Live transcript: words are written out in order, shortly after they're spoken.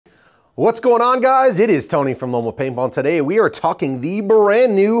What's going on, guys? It is Tony from Loma Paintball, and today we are talking the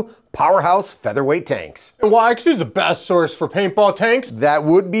brand new Powerhouse Featherweight tanks. Well, actually, the best source for paintball tanks. That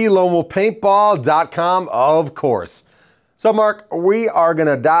would be lomapaintball.com, of course. So, Mark, we are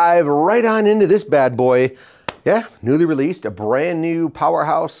gonna dive right on into this bad boy. Yeah, newly released, a brand new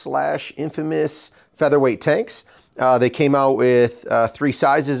Powerhouse / infamous featherweight tanks. They came out with 3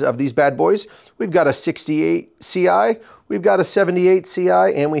 sizes of these bad boys. We've got a 68 CI, we've got a 78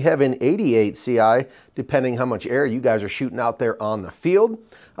 CI, and we have an 88 CI, depending how much air you guys are shooting out there on the field.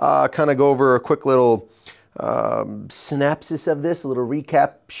 Kind of go over a quick little synopsis of this, a little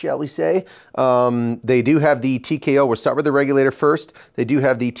recap, shall we say. They do have the TKO. We'll start with the regulator first. They do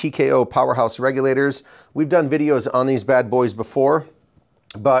have the TKO Powerhouse regulators. We've done videos on these bad boys before,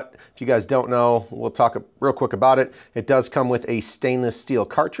 but if you guys don't know, we'll talk real quick about it. It does come with a stainless steel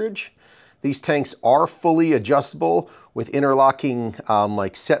cartridge. These tanks are fully adjustable with interlocking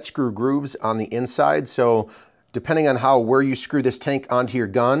like set screw grooves on the inside. So depending on where you screw this tank onto your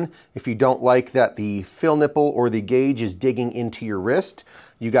gun, if you don't like that the fill nipple or the gauge is digging into your wrist,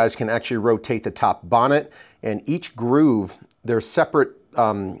 you guys can actually rotate the top bonnet, and each groove, there's separate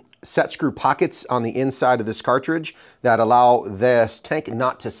set screw pockets on the inside of this cartridge that allow this tank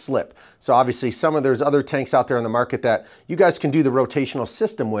not to slip. So obviously there's other tanks out there on the market that you guys can do the rotational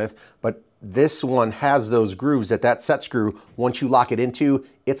system with, but this one has those grooves that set screw, once you lock it into,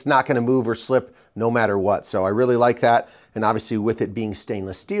 it's not gonna move or slip no matter what. So I really like that. And obviously with it being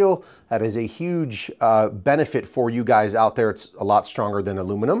stainless steel, that is a huge benefit for you guys out there. It's a lot stronger than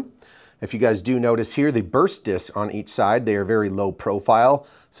aluminum. If you guys do notice here, the burst discs on each side, they are very low profile.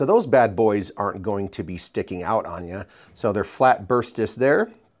 So those bad boys aren't going to be sticking out on you. So they're flat burst discs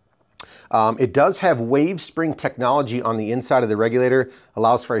there. It does have wave spring technology on the inside of the regulator,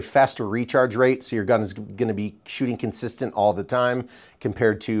 allows for a faster recharge rate, so your gun is going to be shooting consistent all the time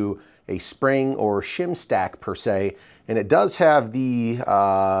compared to a spring or shim stack per se. And it does have the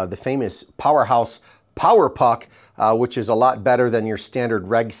famous Powerhouse Power Puck, which is a lot better than your standard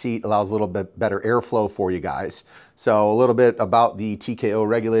reg seat, allows a little bit better airflow for you guys. So a little bit about the TKO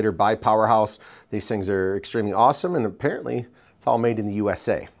regulator by Powerhouse. These things are extremely awesome, and apparently it's all made in the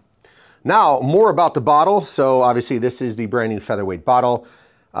USA. Now, more about the bottle. So obviously this is the brand new featherweight bottle.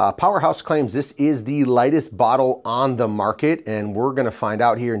 Powerhouse claims this is the lightest bottle on the market, and we're gonna find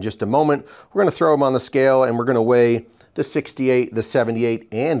out here in just a moment. We're gonna throw them on the scale and we're gonna weigh the 68, the 78,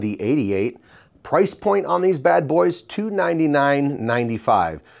 and the 88. Price point on these bad boys,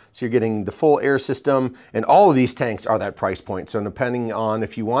 $299.95. So you're getting the full air system, and all of these tanks are that price point. So depending on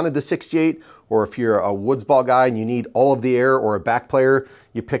if you wanted the 68, or if you're a woods ball guy and you need all of the air, or a back player,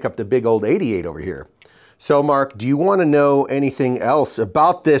 you pick up the big old 88 over here. So Mark, do you want to know anything else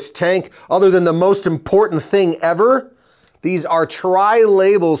about this tank other than the most important thing ever? These are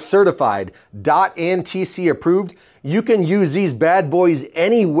Tri-Label certified, DOT and TC approved. You can use these bad boys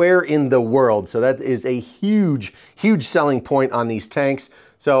anywhere in the world. So that is a huge, huge selling point on these tanks.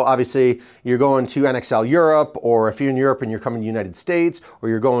 So obviously you're going to NXL Europe, or if you're in Europe and you're coming to the United States, or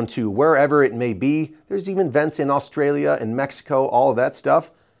you're going to wherever it may be, there's even events in Australia and Mexico, all of that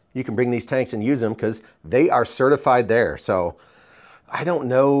stuff. You can bring these tanks and use them because they are certified there. So I don't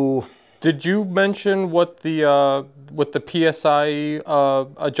know. Did you mention what the PSI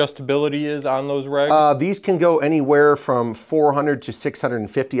adjustability is on those regs? These can go anywhere from 400 to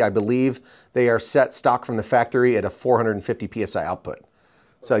 650, I believe. They are set stock from the factory at a 450 PSI output.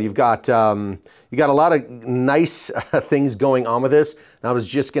 So you've got a lot of nice things going on with this. And I was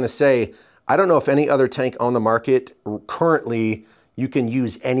just gonna say, I don't know if any other tank on the market currently you can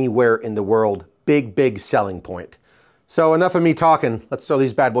use anywhere in the world. Big, big selling point. So enough of me talking. Let's throw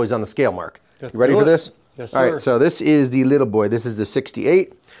these bad boys on the scale, Mark. You ready for this? Yes, sir. All right, so this is the little boy. This is the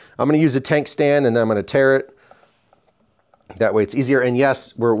 68. I'm gonna use a tank stand and then I'm gonna tear it. That way it's easier. And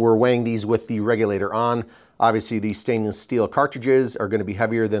yes, we're weighing these with the regulator on. Obviously, these stainless steel cartridges are gonna be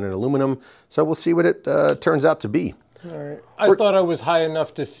heavier than an aluminum. So we'll see what it turns out to be. All right. I thought I was high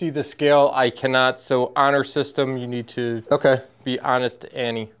enough to see the scale. I cannot, so honor system, you need to be honest,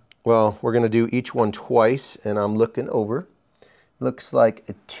 Annie. Well, we're gonna do each one twice, and I'm looking over. Looks like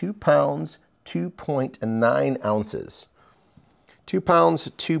 2 pounds, 2.9 ounces. 2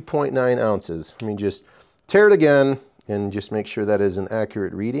 pounds, 2.9 ounces. Let me just tear it again and just make sure that is an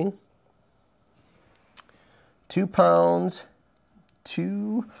accurate reading. 2 pounds,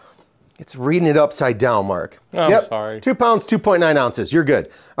 it's reading it upside down, Mark. Oh, yep. I'm sorry. 2 pounds, 2.9 ounces, you're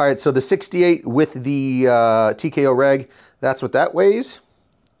good. All right, so the 68 with the TKO reg, that's what that weighs.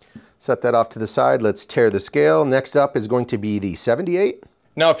 Set that off to the side. Let's tear the scale. Next up is going to be the 78.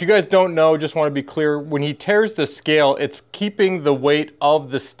 Now, if you guys don't know, just want to be clear, when he tears the scale, it's keeping the weight of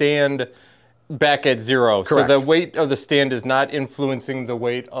the stand back at 0. Correct. So the weight of the stand is not influencing the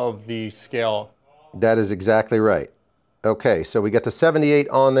weight of the scale. That is exactly right. Okay, so we got the 78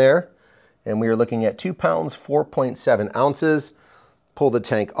 on there, and we are looking at 2 pounds, 4.7 ounces. Pull the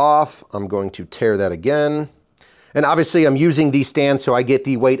tank off. I'm going to tear that again. And obviously I'm using these stands so I get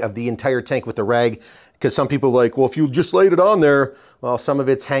the weight of the entire tank with the reg, because some people are like, well, if you just laid it on there, well, some of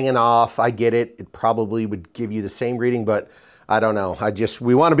it's hanging off. I get it. It probably would give you the same reading, but I don't know.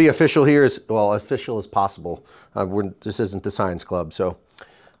 We want to be official here, as well, official as possible. This isn't the science club, so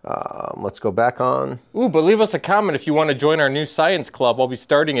let's go back on. Ooh, but leave us a comment if you want to join our new science club. I'll be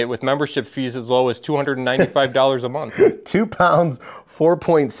starting it with membership fees as low as $295 a month. 2 pounds,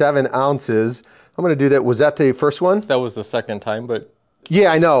 4.7 ounces. I'm going to do that. Was that the first one? That was the second time, but...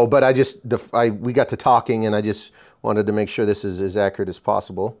 Yeah, I know, but we got to talking, and I just wanted to make sure this is as accurate as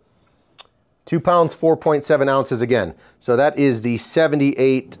possible. 2 pounds, 4.7 ounces again. So that is the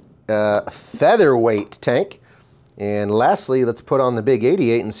 78 featherweight tank. And lastly, let's put on the big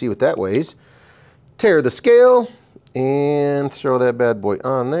 88 and see what that weighs. Tear the scale and throw that bad boy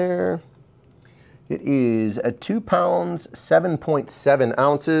on there. It is 2 pounds, 7.7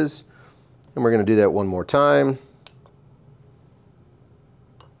 ounces. And we're going to do that one more time.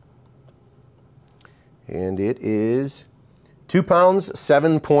 And it is 2 pounds,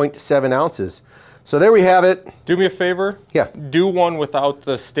 7.7 ounces. So there we have it. Do me a favor. Yeah. Do one without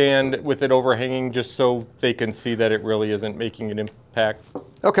the stand with it overhanging, just so they can see that it really isn't making an impact.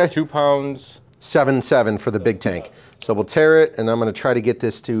 Okay. 2 pounds. 7.7 for the big tank. So we'll tear it, and I'm going to try to get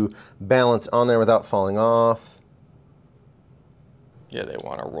this to balance on there without falling off. Yeah, they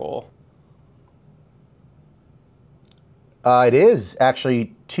want to roll. It is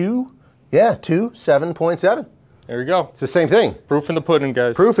actually 7.7. There we go. It's the same thing. Proof in the pudding,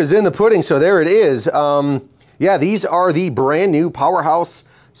 guys. Proof is in the pudding, so there it is. Yeah, these are the brand new Powerhouse,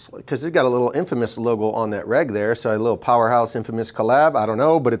 because they've got a little Infamous logo on that reg there, so a little Powerhouse Infamous collab. I don't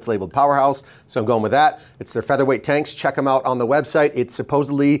know, but it's labeled Powerhouse, so I'm going with that. It's their featherweight tanks. Check them out on the website. It's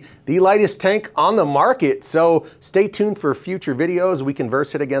supposedly the lightest tank on the market, so stay tuned for future videos. We can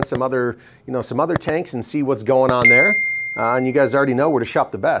verse it against some other tanks and see what's going on there. And you guys already know where to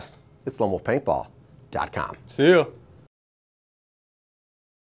shop the best. It's LoneWolfPaintball.com. See you.